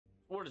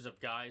What is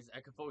up, guys?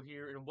 Echopho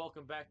here, and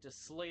welcome back to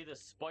Slay the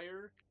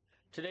Spire.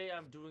 Today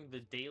I'm doing the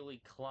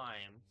daily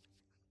climb,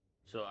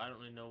 so I don't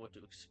really know what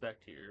to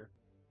expect here.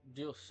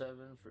 Deal 7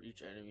 for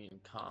each enemy in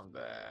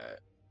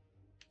combat.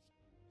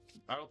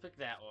 I'll pick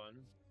that one.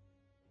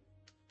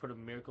 Put a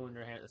miracle in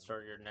your hand at the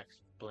start of your next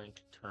blink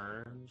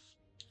turns.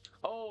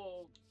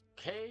 Oh,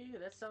 okay,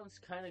 that sounds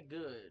kind of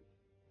good.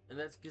 And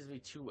that gives me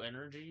 2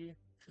 energy.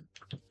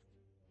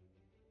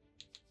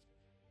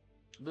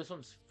 This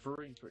one's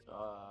free for,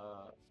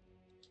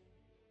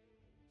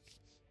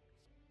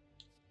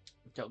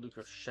 I'll do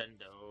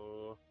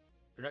Crescendo.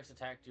 Your next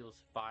attack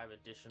deals 5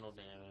 additional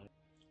damage.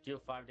 Deal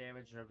 5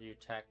 damage whenever you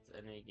attack the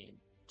enemy, gain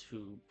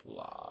 2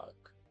 block.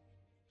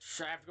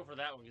 Sure, I have to go for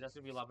that one because that's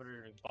going to be a lot better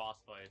during boss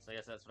fights. I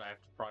guess that's what I have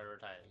to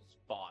prioritize.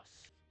 Boss.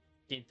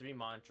 Gain 3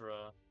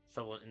 mantra,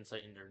 shovel an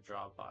insight into your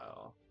draw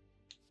pile.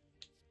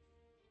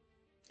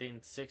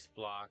 Gain 6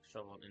 block,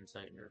 shovel an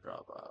insight in your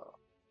draw pile.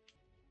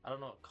 I don't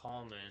know what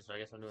calm is, so I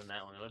guess I'm doing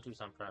that one. The other two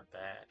sound pretty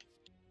bad.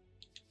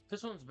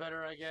 This one's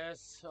better, I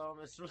guess.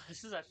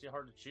 This is actually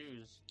hard to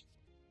choose.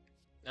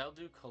 I'll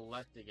do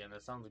collect again.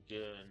 That sounds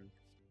good.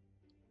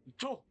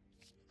 Oh!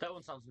 That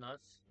one sounds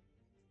nuts.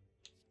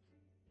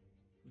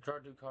 Draw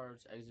 2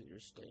 cards, exit your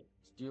state.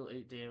 Deal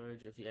 8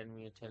 damage if the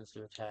enemy intends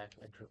to attack,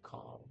 enter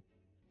calm.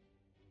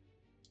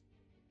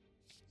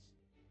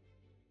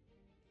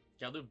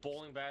 Okay, I'll do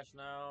bowling bash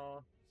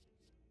now.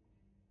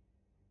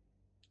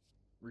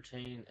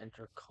 Retain,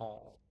 enter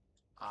calm.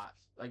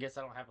 I guess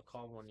I don't have a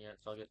calm one yet,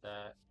 so I'll get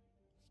that.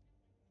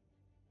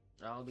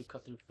 I'll do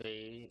cut through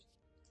fate.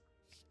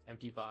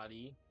 Empty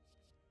body.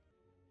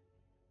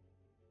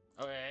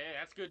 Okay,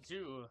 that's good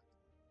too.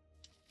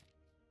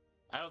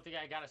 I don't think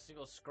I got a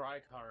single scry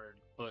card,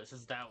 but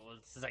since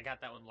I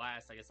got that one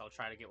last, I guess I'll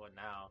try to get one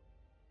now.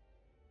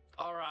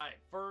 Alright,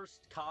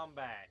 first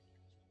combat.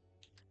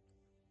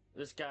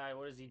 This guy,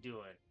 what is he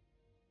doing?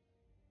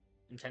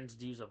 Intends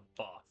to use a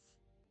buff.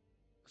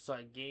 So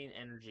I gain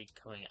energy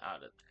coming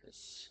out of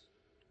this.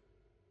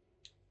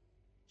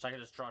 So I can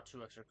just draw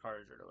 2 extra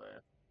cards right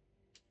away.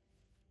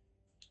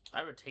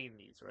 I retain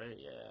these, right?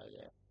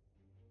 Yeah.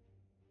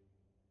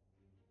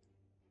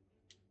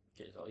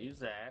 Okay, so I'll use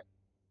that.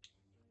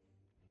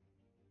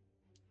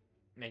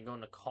 And then go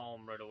into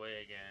calm right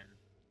away again.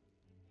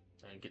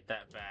 And get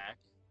that back.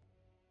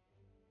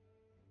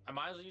 I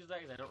might as well use that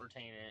because I don't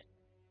retain it.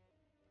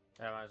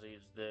 And I might as well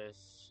use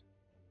this.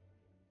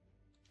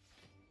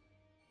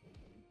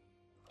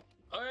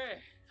 Okay,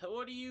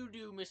 what do you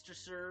do, Mr.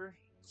 Sir?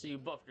 So you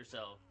buffed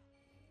yourself.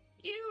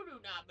 You do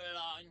not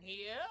belong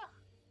here.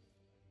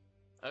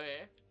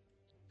 Okay,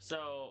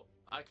 so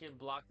I can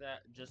block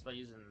that just by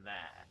using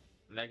that.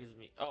 And that gives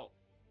me, oh,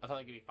 I thought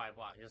that gave me 5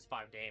 blocks, just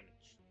 5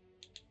 damage.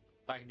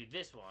 But I can do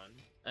this one,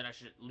 and I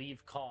should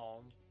leave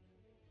calm.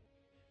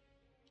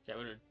 Okay,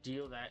 I'm gonna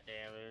deal that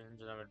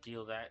damage, and I'm gonna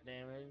deal that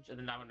damage, and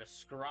then I'm gonna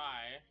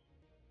scry,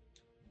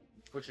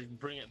 which should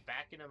bring it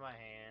back into my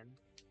hand.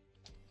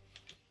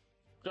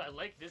 I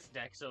like this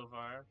deck so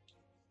far.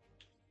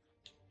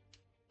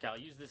 Okay, I'll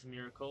use this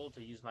miracle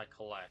to use my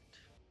collect.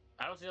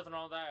 I don't see nothing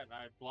wrong with that.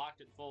 I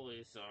blocked it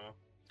fully, so...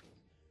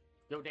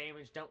 No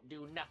damage, don't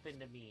do nothing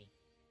to me.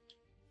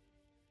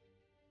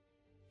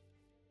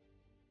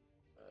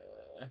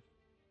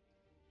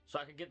 So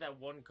I can get that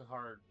 1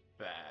 card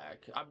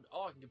back. I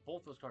can get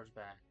both those cards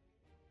back.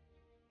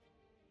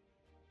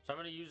 So I'm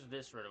going to use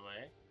this right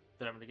away.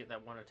 Then I'm going to get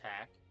that 1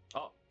 attack.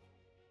 Oh,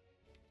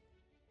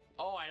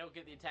 I don't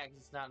get the attack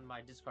because it's not in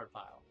my discard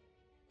pile.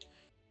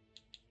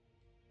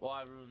 Well,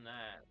 I ruined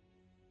that.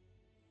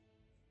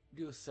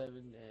 Deal 7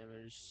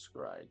 damage,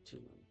 scry 2.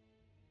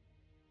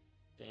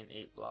 Gain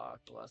 8 block,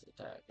 the last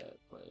attack I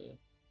play.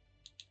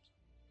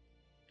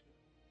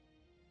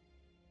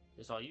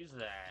 Okay, so I'll use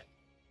that.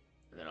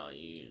 And then I'll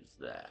use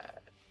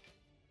that.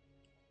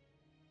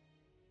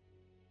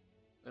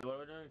 Wait, what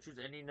am I doing? Choose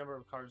any number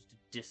of cards to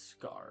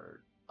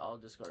discard. I'll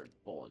discard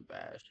Bowling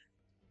Bash.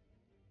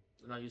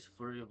 And I'll use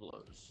Flurry of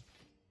Blows.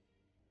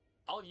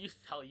 I'll use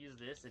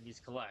this and use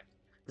Collect.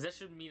 Because that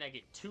should mean I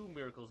get 2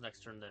 miracles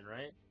next turn then,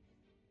 right?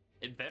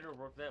 It better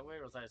work that way,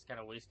 or else I just kind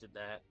of wasted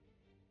that.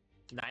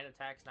 9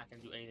 attacks, not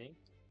going to do anything.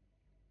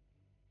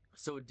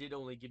 So it did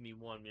only give me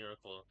 1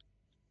 miracle.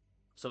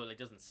 So it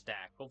doesn't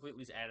stack. Hopefully at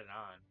least add it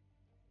on.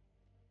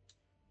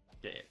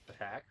 Okay,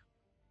 attack.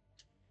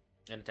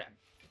 And attack.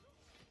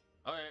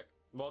 Alright,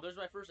 well there's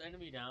my first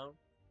enemy down.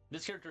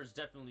 This character is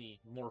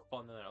definitely more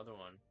fun than the other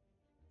one.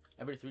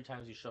 Every 3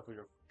 times you shuffle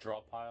your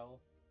draw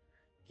pile,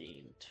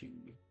 gain 2.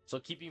 So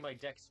keeping my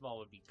deck small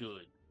would be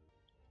good.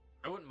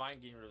 I wouldn't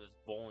mind getting rid of this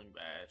Bowling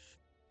Bash.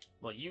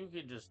 Well, you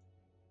could just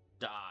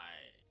die.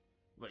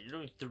 But you're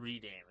doing 3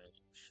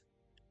 damage.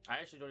 I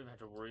actually don't even have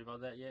to worry about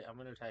that yet. I'm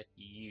going to attack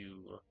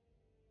you.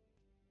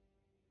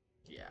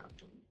 Yeah.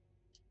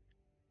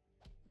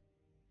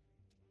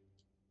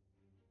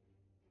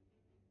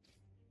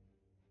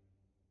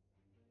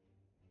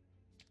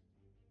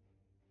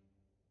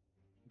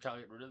 I'll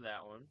get rid of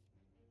that one.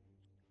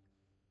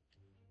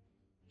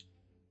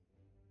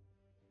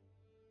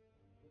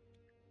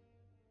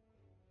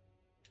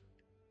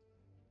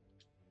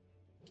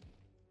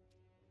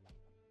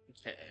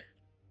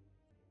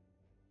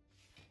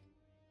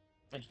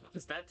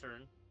 It's that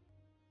turn.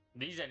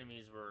 These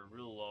enemies were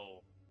real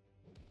low.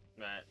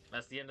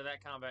 That's the end of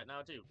that combat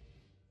now, too.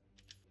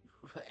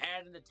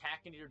 Add an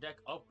attack into your deck,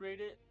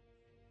 upgrade it.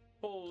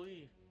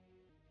 Holy.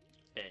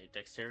 Okay,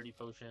 dexterity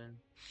potion.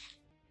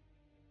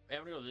 I'm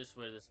gonna go this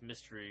way, this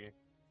mystery.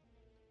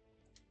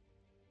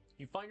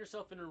 You find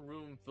yourself in a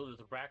room filled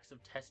with racks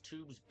of test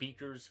tubes,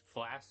 beakers,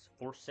 flasks,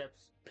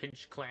 forceps,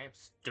 pinch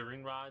clamps,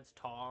 stirring rods,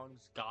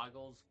 tongs,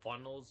 goggles,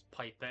 funnels,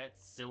 pipettes,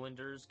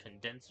 cylinders,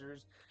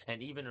 condensers,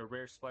 and even a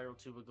rare spiral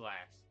tube of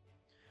glass.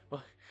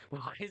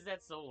 Why is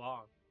that so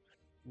long?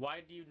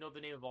 Why do you know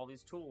the name of all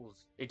these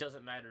tools? It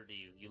doesn't matter to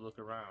you. You look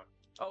around.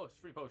 Oh, it's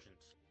 3 potions.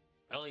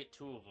 I only get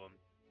 2 of them.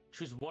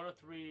 Choose 1 of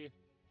 3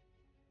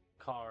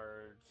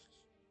 cards.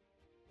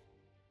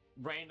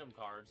 Random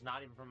cards,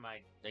 not even from my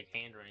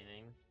hand or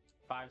anything.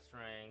 5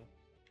 strength.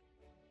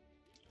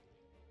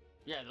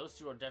 Yeah, those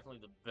 2 are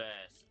definitely the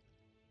best.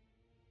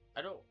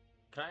 I don't...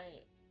 Can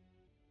I...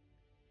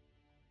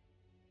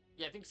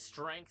 Yeah, I think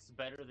strength's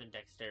better than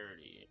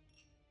dexterity.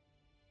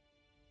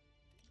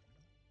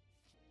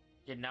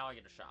 Yeah, now I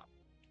get a shot.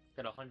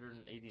 Got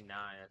 189,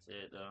 that's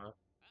it, though.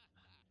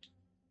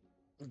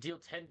 Deal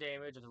 10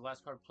 damage if the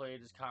last card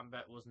played as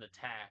combat was an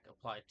attack.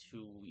 Apply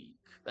 2 weak.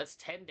 That's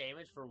 10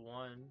 damage for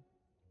 1.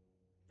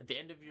 At the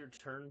end of your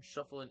turn,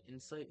 shuffle an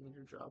insight in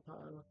your draw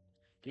pile.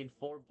 Gain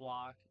 4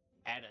 block.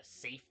 Add a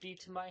safety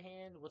to my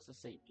hand. What's a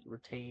safety?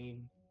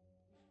 Retain.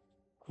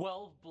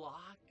 12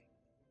 block?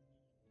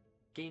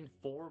 Gain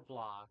 4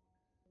 block.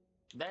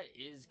 That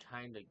is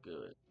kind of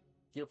good.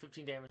 Deal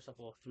 15 damage,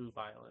 shuffle through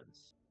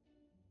violence.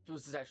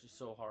 This is actually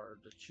so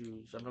hard to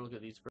choose. I'm gonna look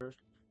at these first.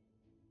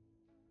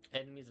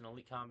 Enemies in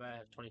elite combat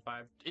have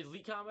 25.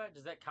 Elite combat,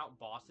 does that count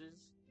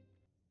bosses?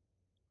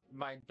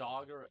 My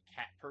dog or a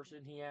cat person,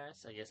 he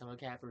asks. I guess I'm a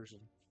cat person.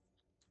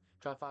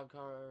 Draw 5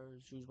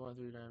 cards, choose 1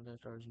 3 10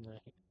 cards in the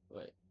hand.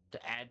 Wait,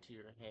 to add to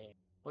your hand.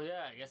 Well,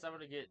 yeah, I guess I'm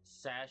gonna get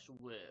Sash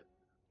Whip.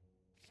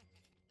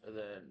 And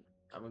then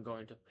I'm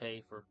going to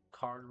pay for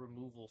card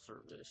removal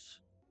service.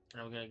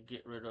 And I'm gonna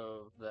get rid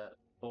of that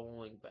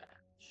bowling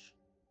badge.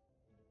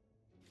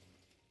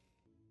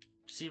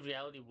 See,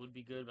 reality would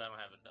be good, but I don't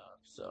have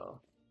enough,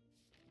 so.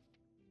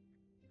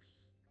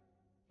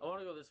 I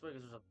want to go this way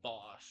because there's a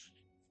boss.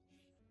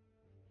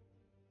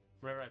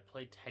 Remember, I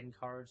played 10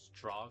 cards,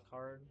 draw a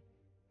card?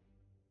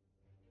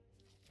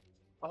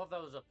 I thought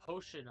that was a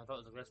potion. I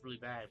thought that's really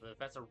bad, but if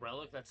that's a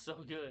relic, that's so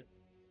good.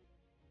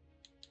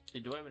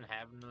 Do I even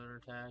have another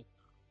attack?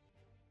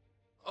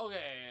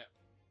 Okay.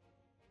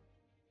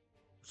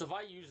 So if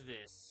I use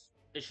this,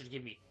 it should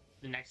give me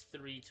the next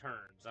 3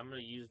 turns. I'm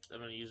gonna use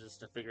this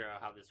to figure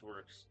out how this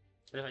works.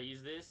 And if I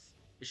use this,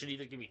 it should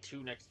either give me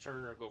 2 next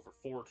turn or go for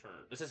 4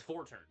 turns. This is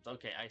 4 turns.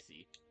 Okay, I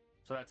see.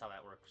 So that's how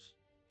that works.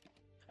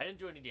 I didn't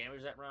do any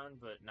damage that round,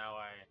 but now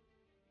I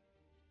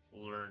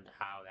learned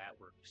how that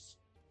works.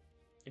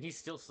 And he's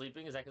still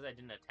sleeping? Is that because I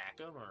didn't attack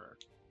him, or?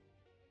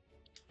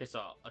 Okay, so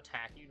I'll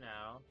attack you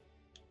now.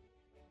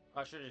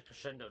 I should have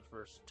crescendoed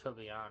first, to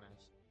be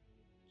honest.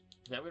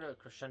 Yeah, I'm gonna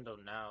crescendo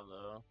now,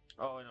 though.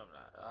 Oh, no,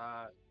 I'm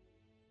not.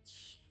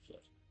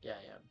 Shit. Yeah,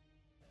 I am.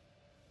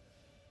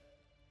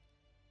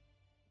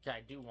 Yeah,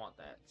 I do want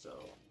that,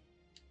 so...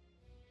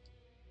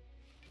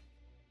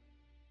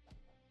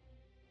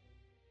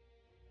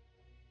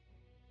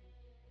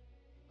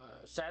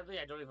 sadly,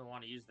 I don't even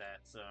want to use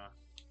that, so...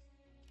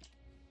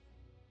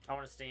 I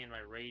want to stay in my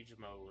rage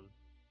mode.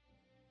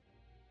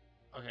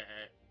 Okay.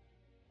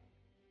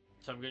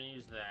 So I'm gonna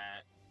use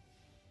that.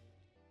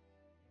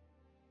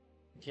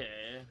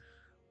 Okay.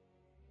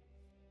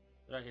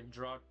 Then I can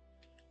draw...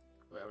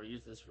 Wait, I'll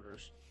use this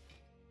first.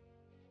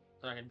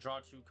 Then I can draw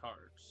 2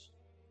 cards.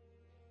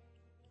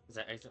 Does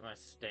that exit my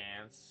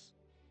stance?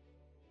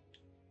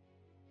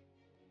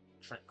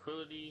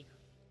 Tranquility.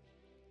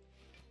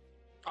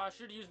 Oh, I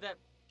should use that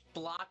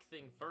block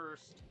thing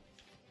first.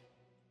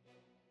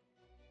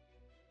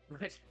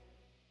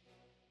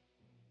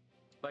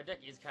 My deck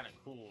is kind of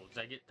cool,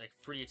 because I get like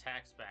free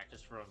attacks back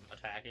just from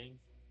attacking.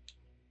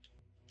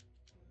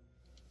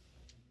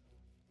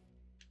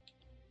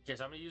 Okay,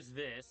 so I'm gonna use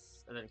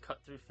this, and then cut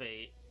through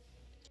fate.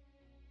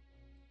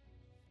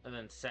 And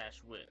then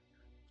Sash Whip.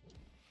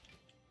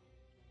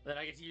 Then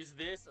I get to use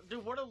this.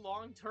 Dude, what a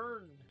long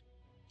turn!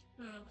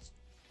 And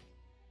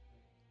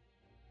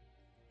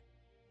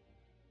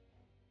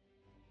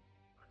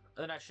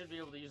then I should be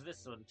able to use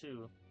this one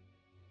too.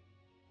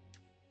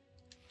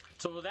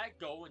 So will that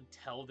go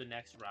until the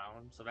next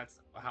round? So that's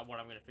what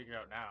I'm gonna figure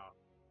out now.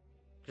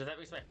 Because that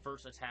makes my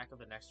first attack of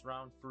the next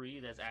round free.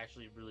 That's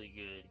actually really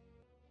good.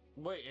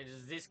 Wait, and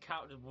does this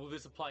count? Will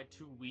this apply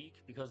 2 weak?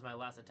 Because my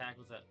last attack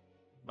was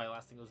my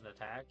last thing was an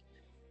attack.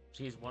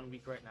 So he's 1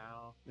 week right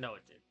now. No,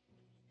 it did.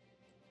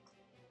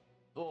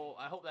 Well,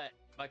 I hope that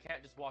my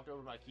cat just walked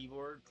over my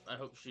keyboard. I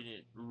hope she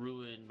didn't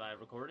ruin my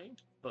recording.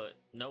 But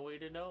no way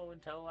to know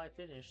until I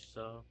finish.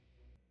 So,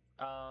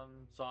 so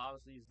I'll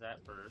obviously use that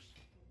first.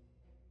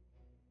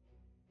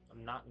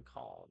 I'm not in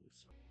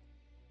columns.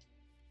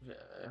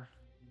 Yeah.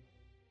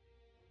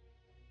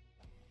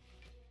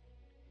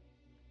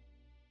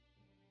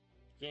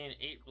 Gain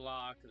 8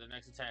 block. The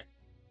next attack.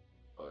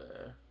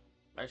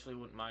 I actually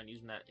wouldn't mind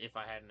using that if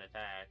I had an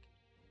attack.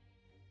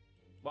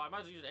 Well, I might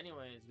as well use it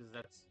anyways because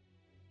that's.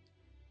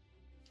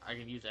 I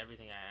can use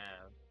everything I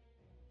have.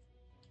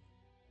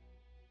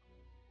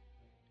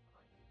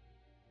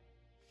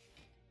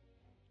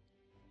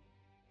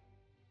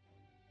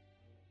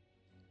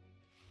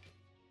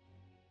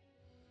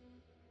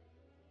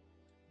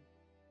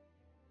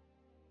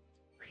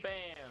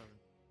 Bam!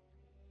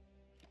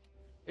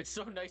 It's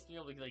so nice being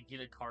able to like get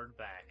a card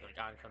back like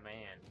on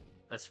command.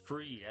 That's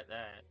free at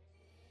that.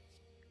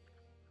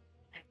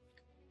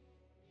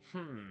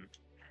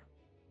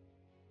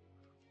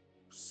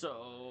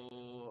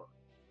 So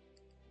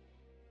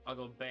I'll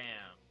go bam.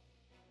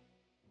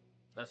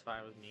 That's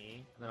fine with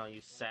me. Then I'll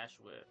use Sash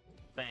Whip.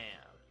 Bam.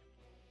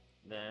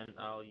 Then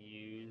I'll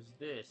use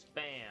this.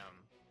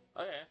 Bam.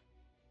 Okay.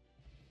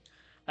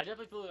 I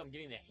definitely feel like I'm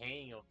getting the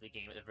hang of the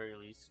game at the very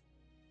least.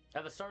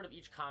 At the start of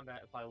each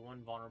combat, apply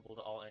one vulnerable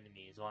to all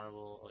enemies.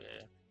 Vulnerable,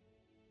 okay.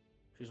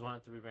 Choose 1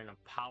 of 3 random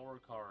power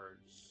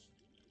cards.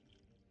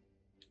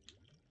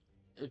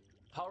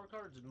 Power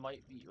cards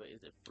might be. Wait,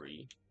 is it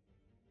free?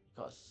 It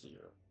costs 0.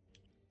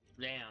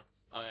 Damn.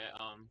 Okay,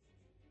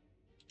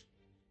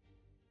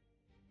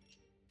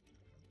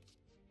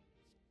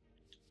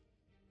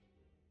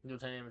 deal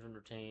 10 damage when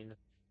retained.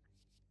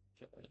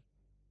 Okay.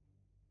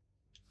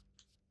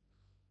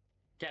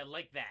 Okay, I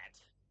like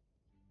that.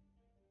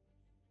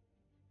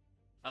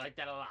 I like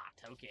that a lot.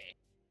 Okay.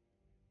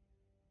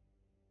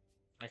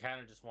 I kind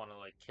of just want to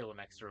like kill an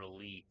extra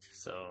elite,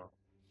 so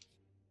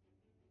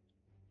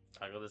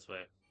I'll go this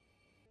way.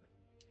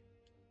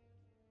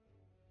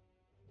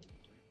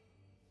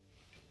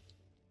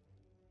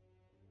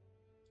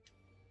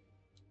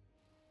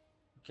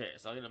 Okay,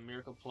 so I'll get a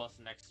Miracle Plus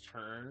next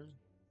turn.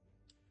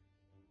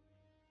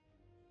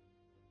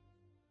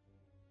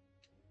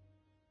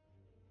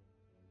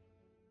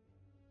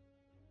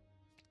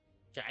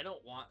 Okay, I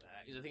don't want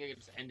that, because I think I can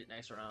just end it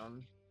next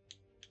round.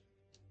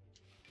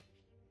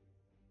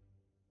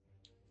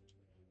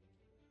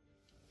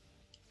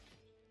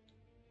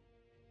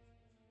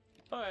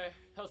 Okay,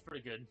 that was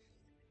pretty good.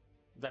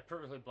 That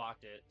perfectly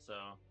blocked it, so...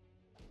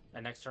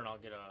 And next turn I'll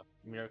get a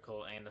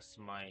Miracle and a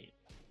Smite.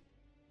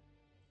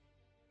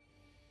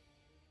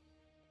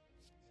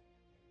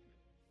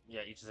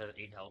 Yeah, each has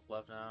 8 health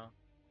left now.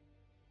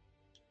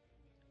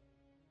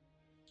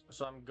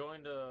 So I'm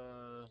going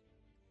to...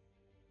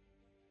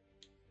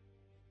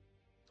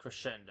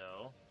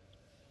 Crescendo.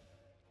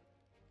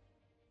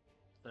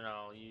 Then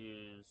I'll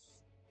use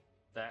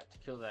that to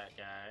kill that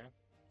guy.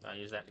 I'll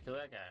use that to kill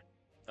that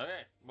guy.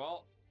 Okay,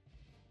 well...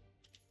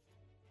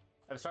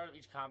 At the start of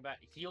each combat,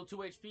 heal 2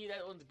 HP,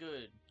 that one's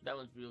good. That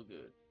one's real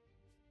good.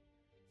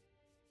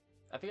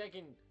 I think I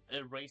can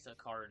erase a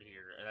card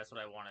here, and that's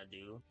what I want to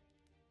do.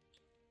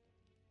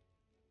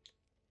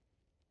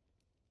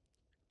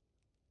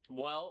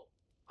 Well,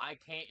 I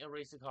can't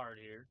erase a card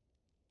here,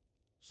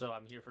 so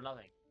I'm here for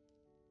nothing.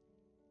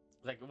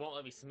 Like, it won't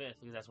let me smith,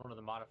 because that's one of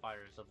the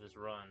modifiers of this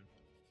run.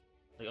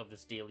 Like, of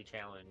this daily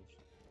challenge.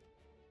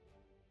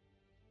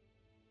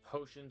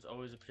 Potions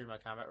always appear in my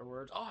combat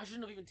rewards. Oh, I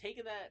shouldn't have even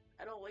taken that!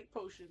 I don't like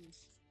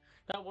potions.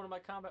 Now one of my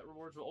combat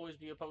rewards will always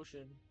be a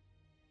potion.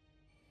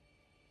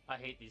 I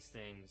hate these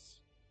things.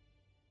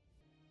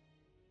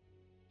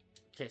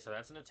 Okay, so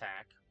that's an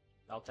attack.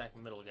 I'll attack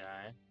the middle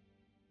guy.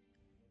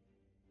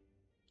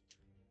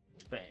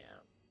 Bam.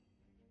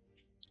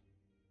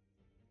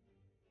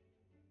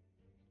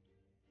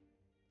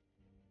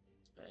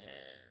 Bam.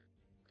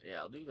 Yeah,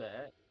 I'll do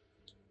that.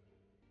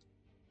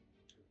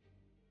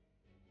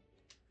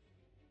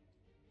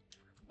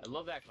 I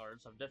love that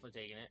card, so I'm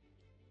definitely taking it.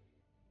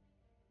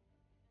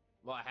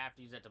 Well, I have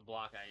to use that to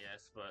block, I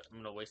guess, but I'm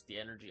gonna waste the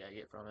energy I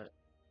get from it.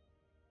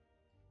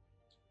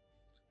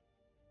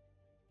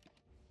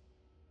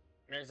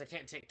 Because I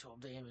can't take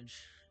 12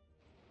 damage.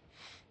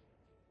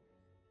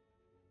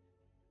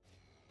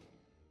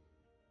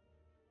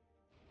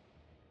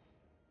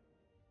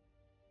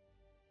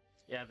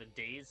 Yeah, the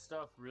daze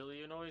stuff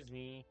really annoys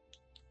me.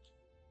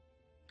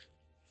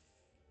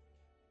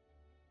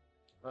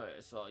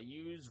 Alright, so I'll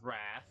use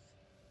Wrath.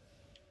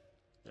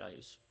 And I'll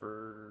use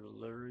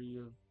Flurry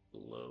of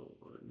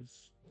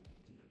Blows.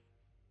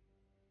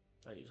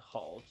 I'll use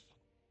Halt.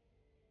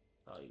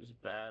 I'll use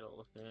Battle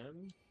with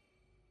him.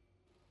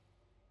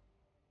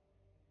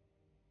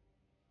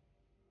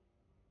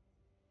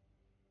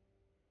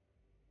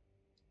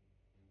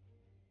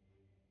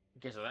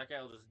 Okay, so that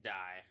guy will just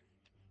die.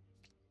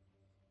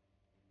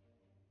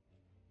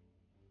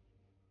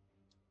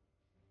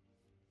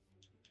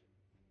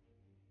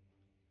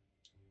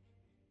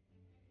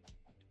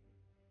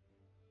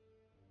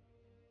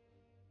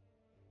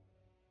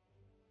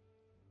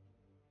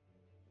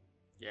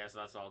 Yeah, so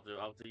that's all I'll do.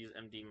 I'll have to use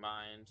MD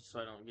Mind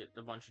so I don't get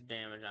a bunch of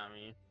damage on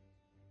me.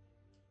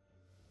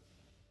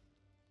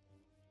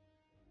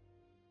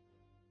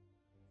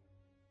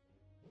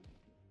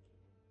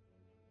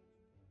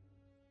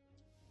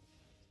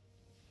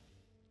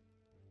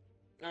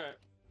 Alright.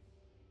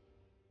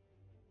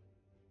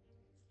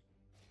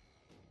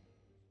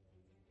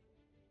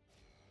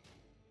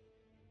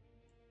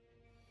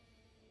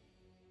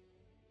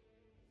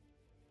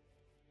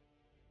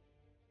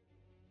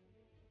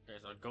 Okay,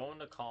 so go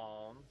into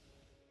calm.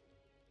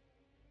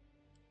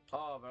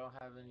 Oh, but I don't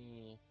have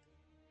any.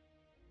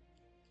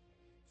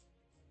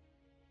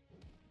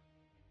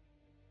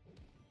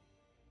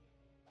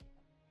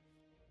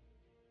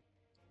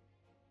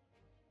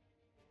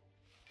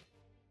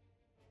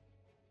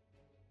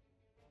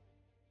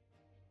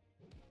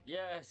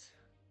 Yes.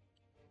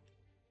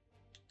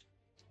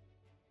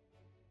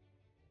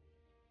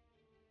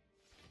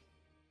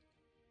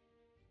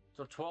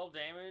 So 12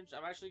 damage.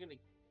 I'm actually gonna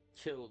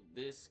kill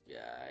this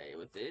guy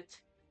with it.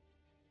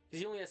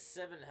 He only has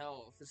 7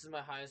 health. This is my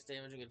highest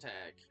damaging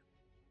attack.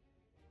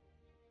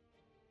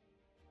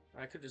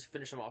 I could just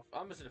finish him off.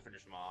 I'm just gonna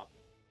finish him off.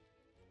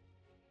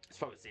 It's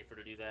probably safer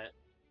to do that.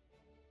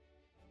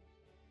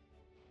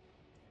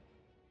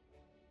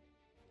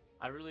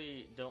 I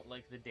really don't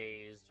like the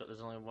days, but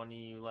there's only one of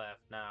you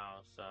left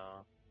now,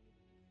 so...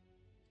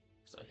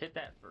 So hit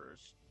that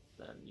first,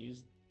 then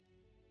use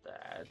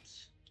that.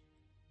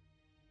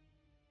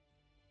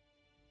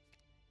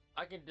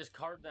 I can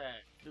discard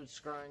that. Dude,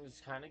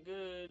 scrying's kind of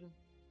good.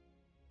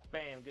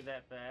 Bam, get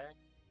that back.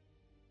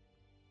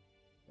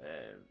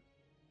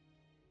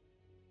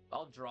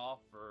 I'll draw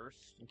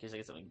first, in case I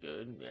get something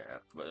good. Yeah,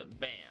 but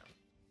bam.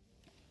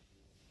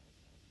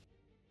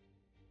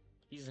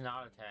 He's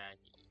not attacking.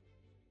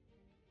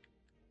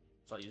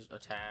 So I'll use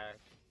attack.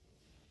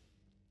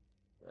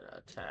 Then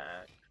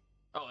attack.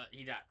 Oh,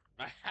 he died.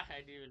 I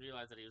didn't even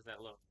realize that he was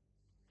that low.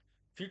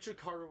 Future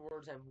card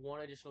rewards have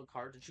 1 additional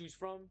card to choose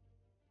from.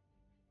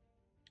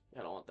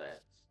 I don't want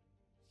that.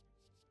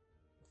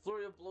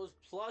 Flurry of Blows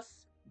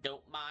plus.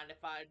 Don't mind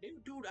if I do.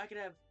 Dude, I could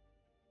have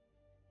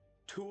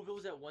 2 of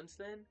those at once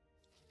then?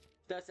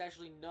 That's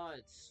actually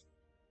nuts.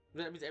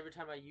 That means every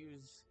time I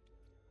use...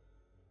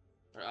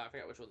 I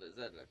forgot which one is. Is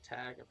that an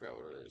attack? I forgot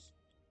what it is.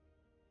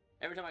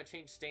 Every time I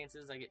change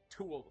stances, I get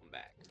 2 of them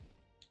back.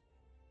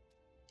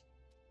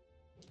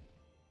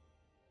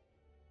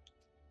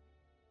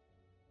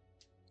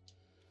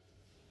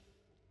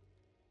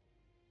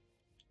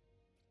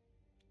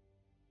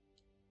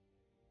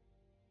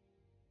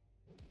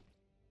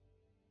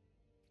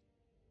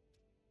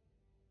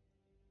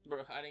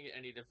 Bro, I didn't get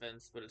any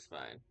defense, but it's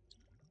fine.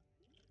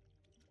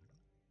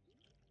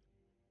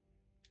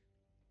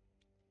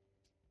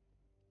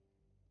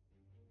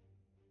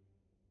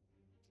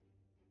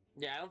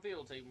 Yeah, I don't think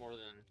it'll take more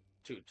than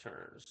 2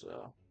 turns,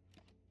 so...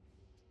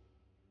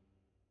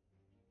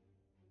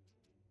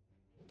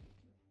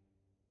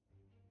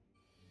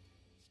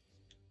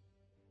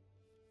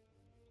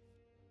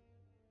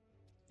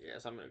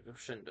 Yes, I'm gonna go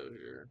Shindo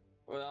here.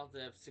 Well, I'll have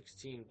to have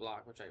 16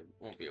 block, which I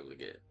won't be able to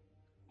get.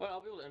 Well,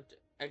 I'll be able to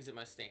exit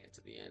my stance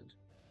at the end.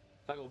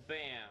 If I go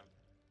BAM!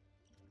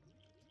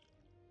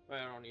 Wait,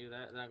 I don't need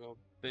that. Then I go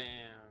BAM!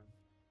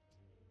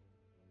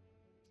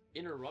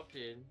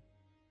 Interrupted.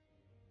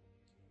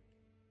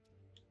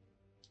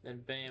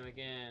 Then BAM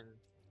again.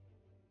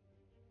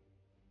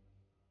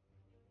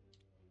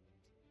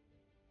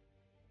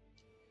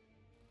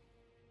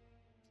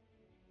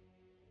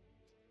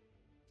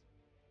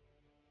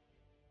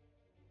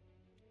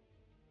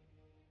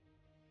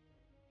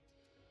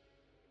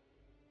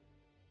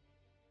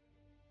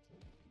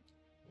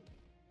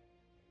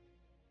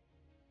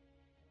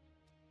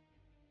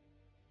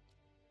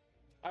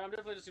 I'm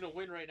definitely just gonna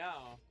win right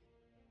now.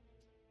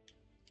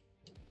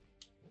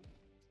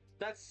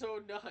 That's so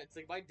nuts.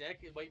 Like, my deck,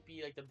 it might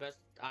be, like, the best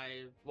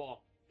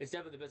well, it's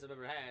definitely the best I've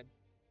ever had.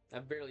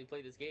 I've barely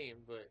played this game,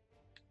 but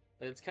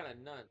it's kind of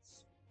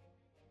nuts.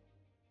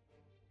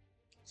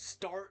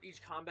 Start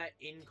each combat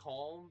in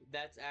calm?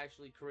 That's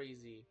actually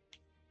crazy.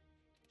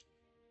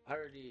 I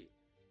already...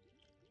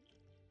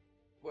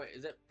 Wait,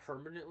 is that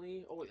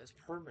permanently? Oh, wait, that's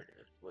permanent.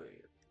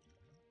 Wait.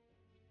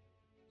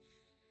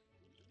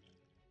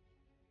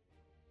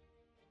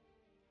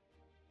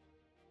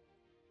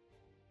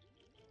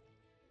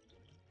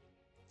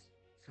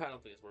 I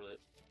don't think it's worth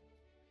it.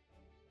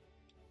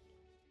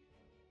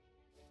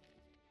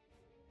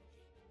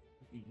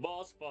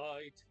 Boss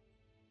fight!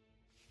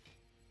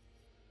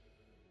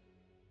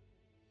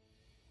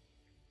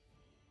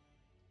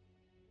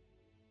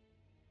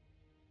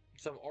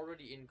 So I'm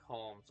already in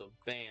calm, so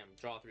bam,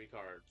 draw 3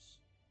 cards.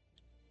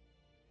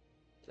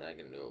 Then I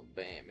can go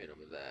bam, hit him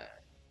with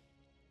that.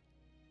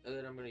 And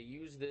then I'm gonna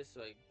use this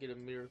so I get a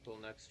miracle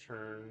next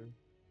turn.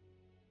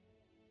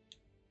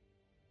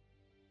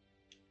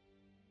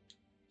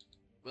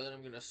 But then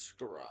I'm gonna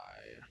scry.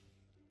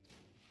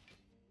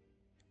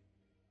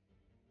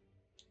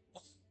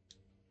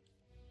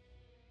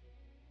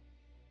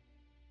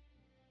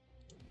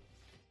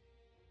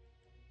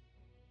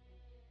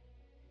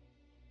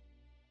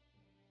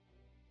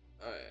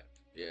 Alright,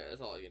 yeah, that's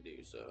all I can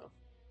do, so.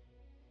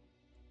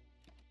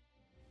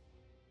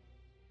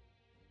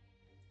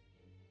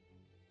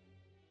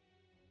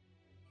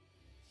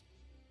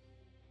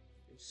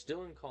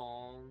 Still in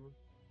calm.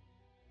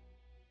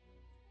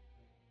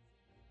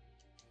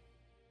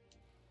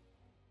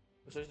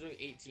 So he's doing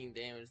 18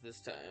 damage this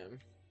time.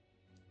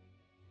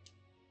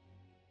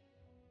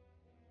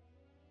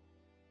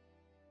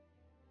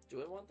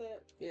 Do I want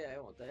that? Yeah, I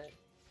want that.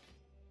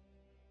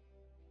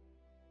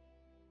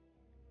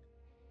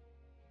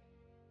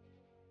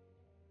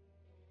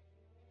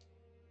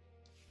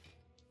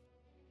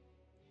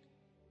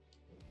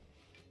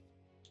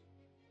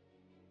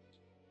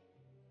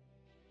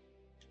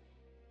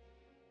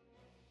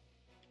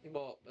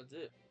 Well, that's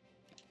it.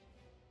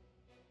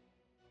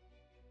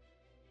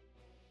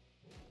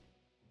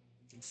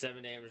 It's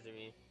 7 damage to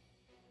me.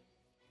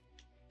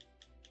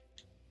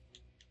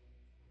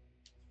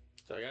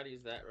 So I gotta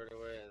use that right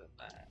away.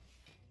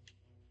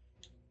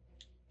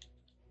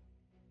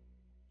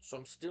 So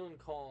I'm still in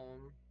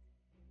calm.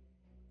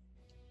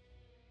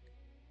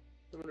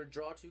 I'm gonna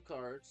draw 2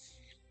 cards.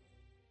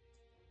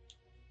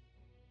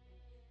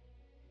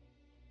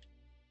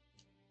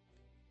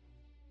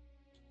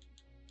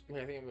 I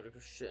think I'm gonna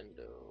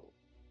crescendo.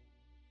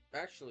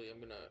 Actually,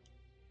 I'm gonna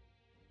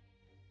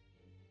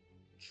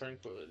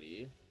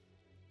tranquility.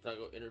 Then I'll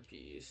go inner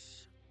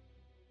peace.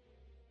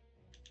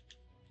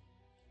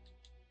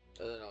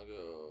 And then I'll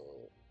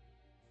go.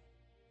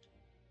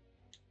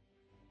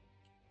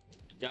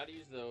 Gotta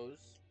use those.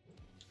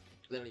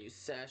 Then I'll use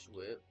sash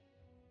whip.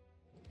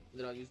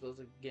 Then I'll use those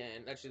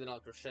again. Actually, then I'll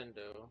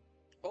crescendo.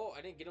 Oh,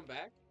 I didn't get them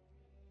back?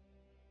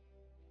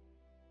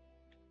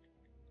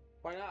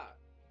 Why not?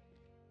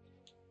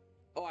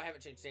 Oh, I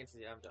haven't changed stances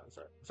yet. I'm done.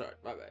 Sorry,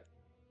 my bad.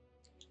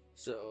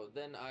 So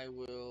then I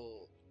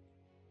will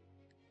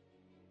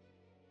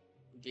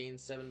gain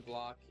 7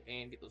 block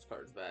and get those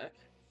cards back.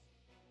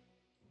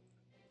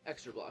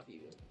 Extra block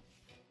even.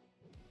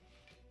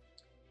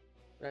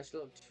 And I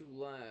still have 2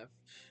 left.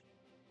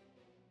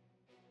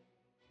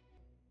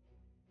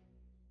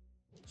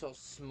 So I'll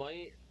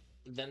smite,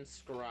 then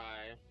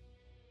scry,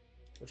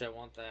 which I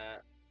want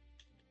that.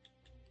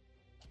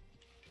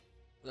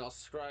 Then I'll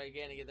scry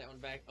again and get that one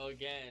back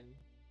again.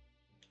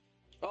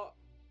 Oh,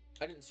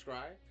 I didn't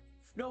scry.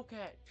 No,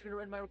 cat, you're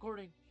gonna end my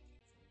recording.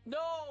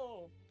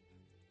 No.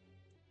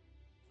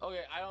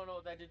 Okay, I don't know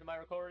what that did to my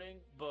recording,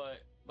 but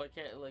my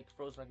cat like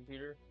froze my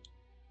computer.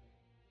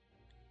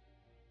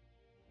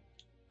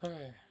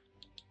 Okay.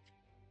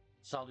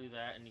 So I'll do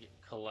that and get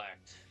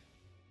collect.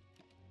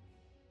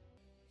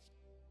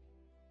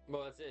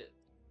 Well, that's it.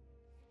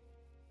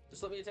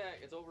 Just let me attack.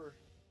 It's over.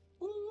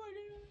 Woo, I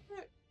did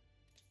it!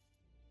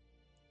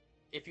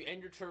 If you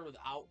end your turn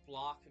without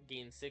block,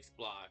 gain 6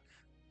 block.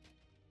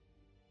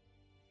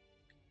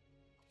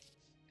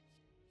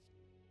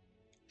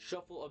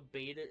 Shuffle a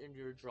beta into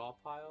your draw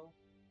pile.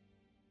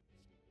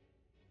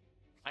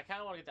 I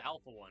kind of want to get the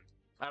alpha one.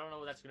 I don't know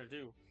what that's going to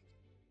do.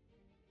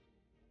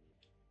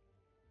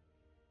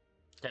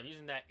 Okay, I'm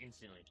using that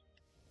instantly.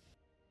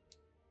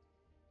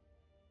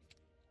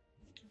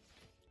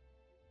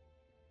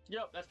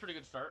 Yep, that's a pretty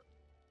good start.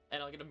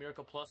 And I'll get a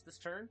Miracle Plus this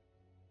turn.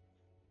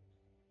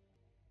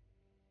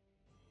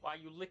 Why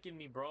you licking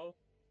me, bro?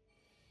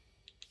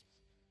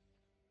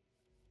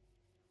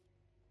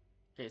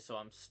 Okay, so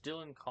I'm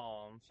still in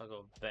calm, so I'll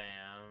go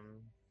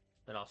bam.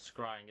 Then I'll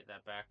scry and get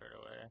that back right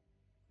away.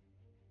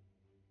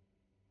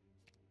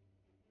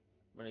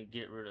 I'm gonna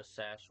get rid of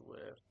Sash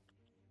Whip.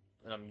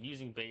 And I'm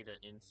using beta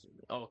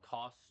instantly. Oh, it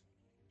costs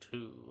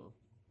 2.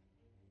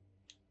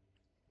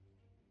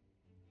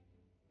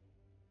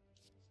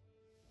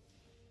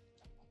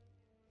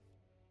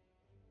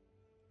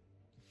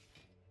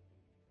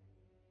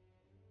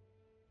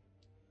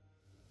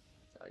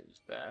 I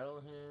just battle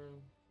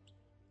him.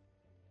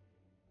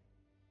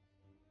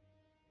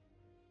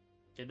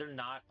 Okay, they're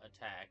not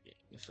attacking,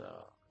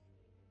 so.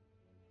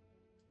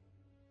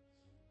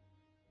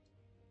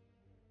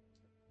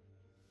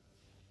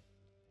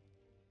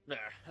 There.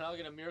 And I'll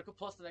get a Miracle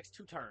Plus the next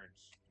 2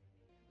 turns.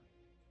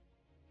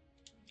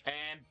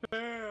 And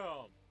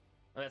BAM!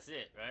 That's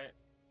it, right?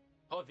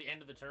 Oh, at the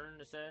end of the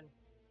turn, it said?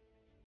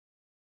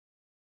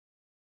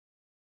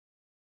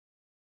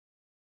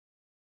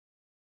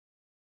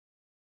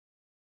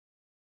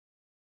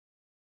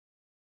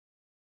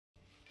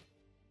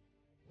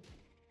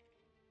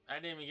 I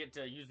didn't even get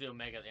to use the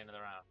Omega at the end of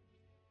the round.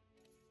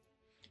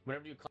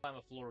 Whenever you climb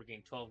a floor,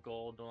 gain 12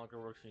 gold. No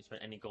longer works when you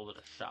spend any gold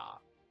at a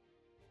shop.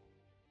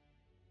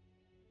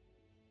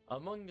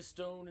 Among the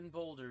stone and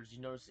boulders,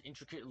 you notice an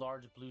intricate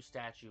large blue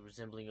statue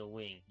resembling a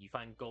wing. You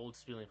find gold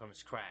spilling from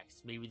its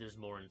cracks. Maybe there's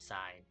more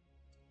inside.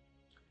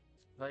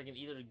 I can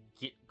either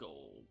get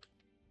gold,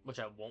 which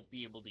I won't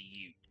be able to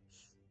use,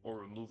 or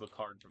remove a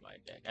card from my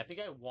deck. I think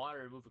I want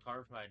to remove a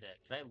card from my deck.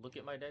 Can I look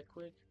at my deck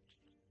quick?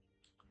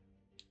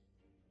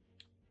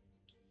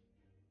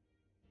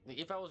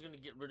 If I was going to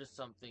get rid of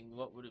something,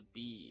 what would it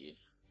be?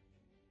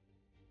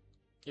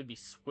 It'd be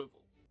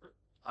Swivel.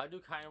 I do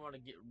kind of want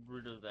to get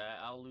rid of that.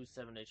 I'll lose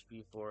 7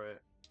 HP for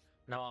it.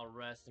 Now I'll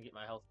rest and get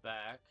my health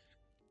back.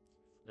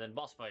 Then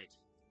boss fight.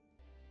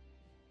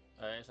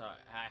 Alright, so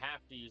I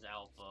have to use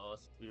Alpha.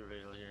 Let's be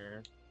real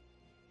here.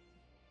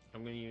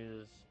 I'm going to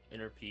use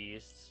Inner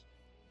Peace.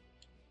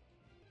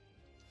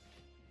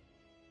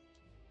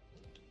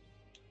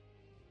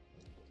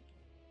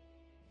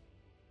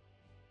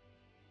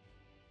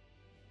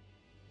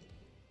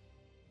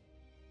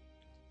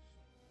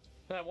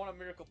 And I want a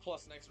Miracle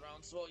Plus next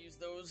round, so I'll use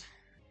those.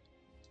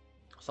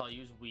 So I'll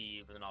use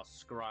Weave, and then I'll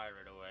Scry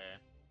right away.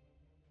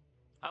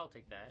 I'll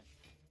take that.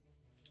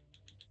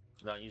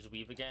 Then I'll use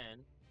Weave again.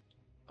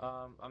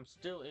 I'm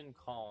still in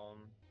Calm.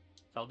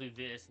 So I'll do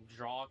this,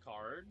 draw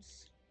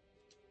cards.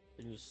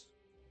 Then just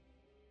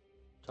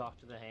talk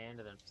to the hand,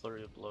 and then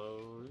Flurry of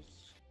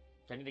Blows.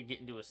 I need to get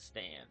into a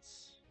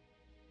stance.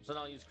 So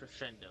then I'll use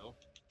crescendo.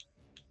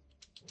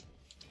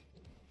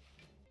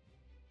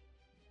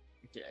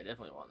 Yeah, I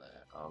definitely want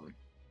that.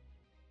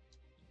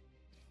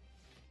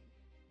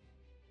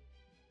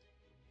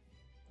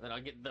 Then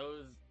I'll get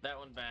that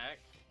one back.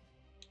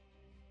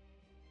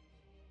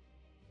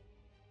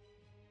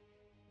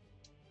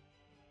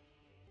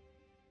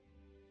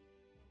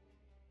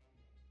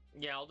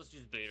 Yeah, I'll just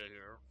use beta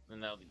here,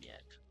 and that'll be the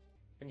end.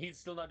 And he's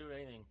still not doing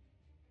anything.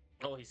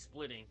 Oh, he's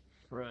splitting.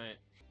 Right.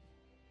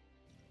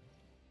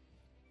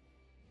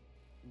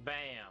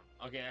 Bam.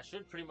 Okay, that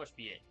should pretty much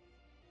be it.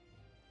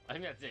 I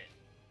think that's it.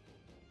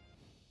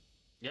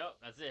 Yep,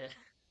 that's it.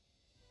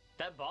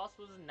 That boss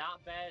was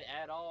not bad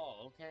at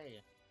all.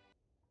 Okay.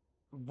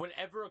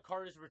 Whenever a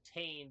card is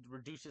retained,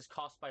 reduces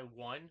cost by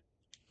 1.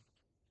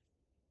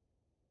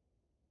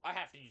 I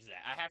have to use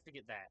that. I have to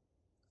get that.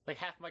 Like,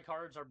 half my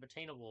cards are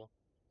retainable.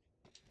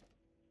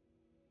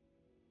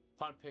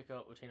 Upon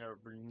pickup, retain a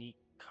unique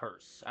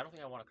curse. I don't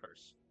think I want a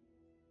curse.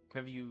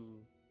 Have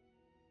you...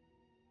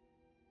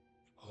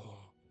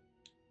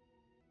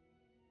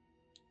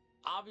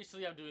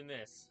 Obviously, I'm doing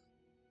this.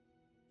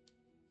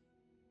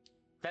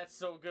 That's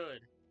so good.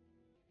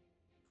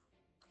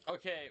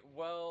 Okay,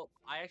 well,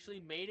 I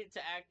actually made it to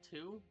Act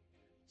 2,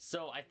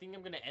 so I think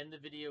I'm going to end the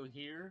video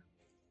here,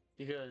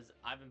 because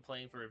I've been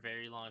playing for a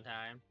very long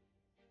time.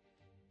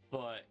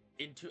 But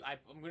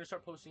I'm going to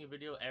start posting a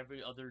video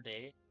every other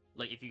day,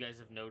 like if you guys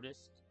have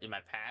noticed in my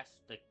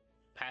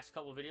past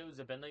couple videos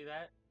have been like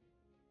that.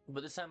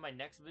 But this time my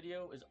next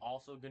video is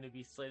also going to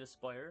be Slay the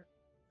Spire.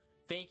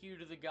 Thank you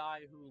to the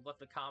guy who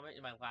left a comment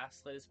in my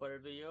last Slay the Spire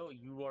video.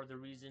 You are the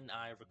reason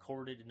I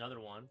recorded another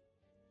one.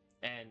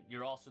 And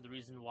you're also the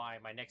reason why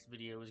my next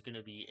video is going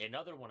to be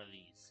another one of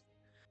these.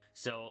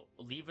 So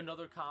leave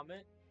another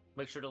comment.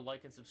 Make sure to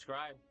like and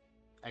subscribe.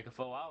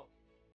 Echopho out.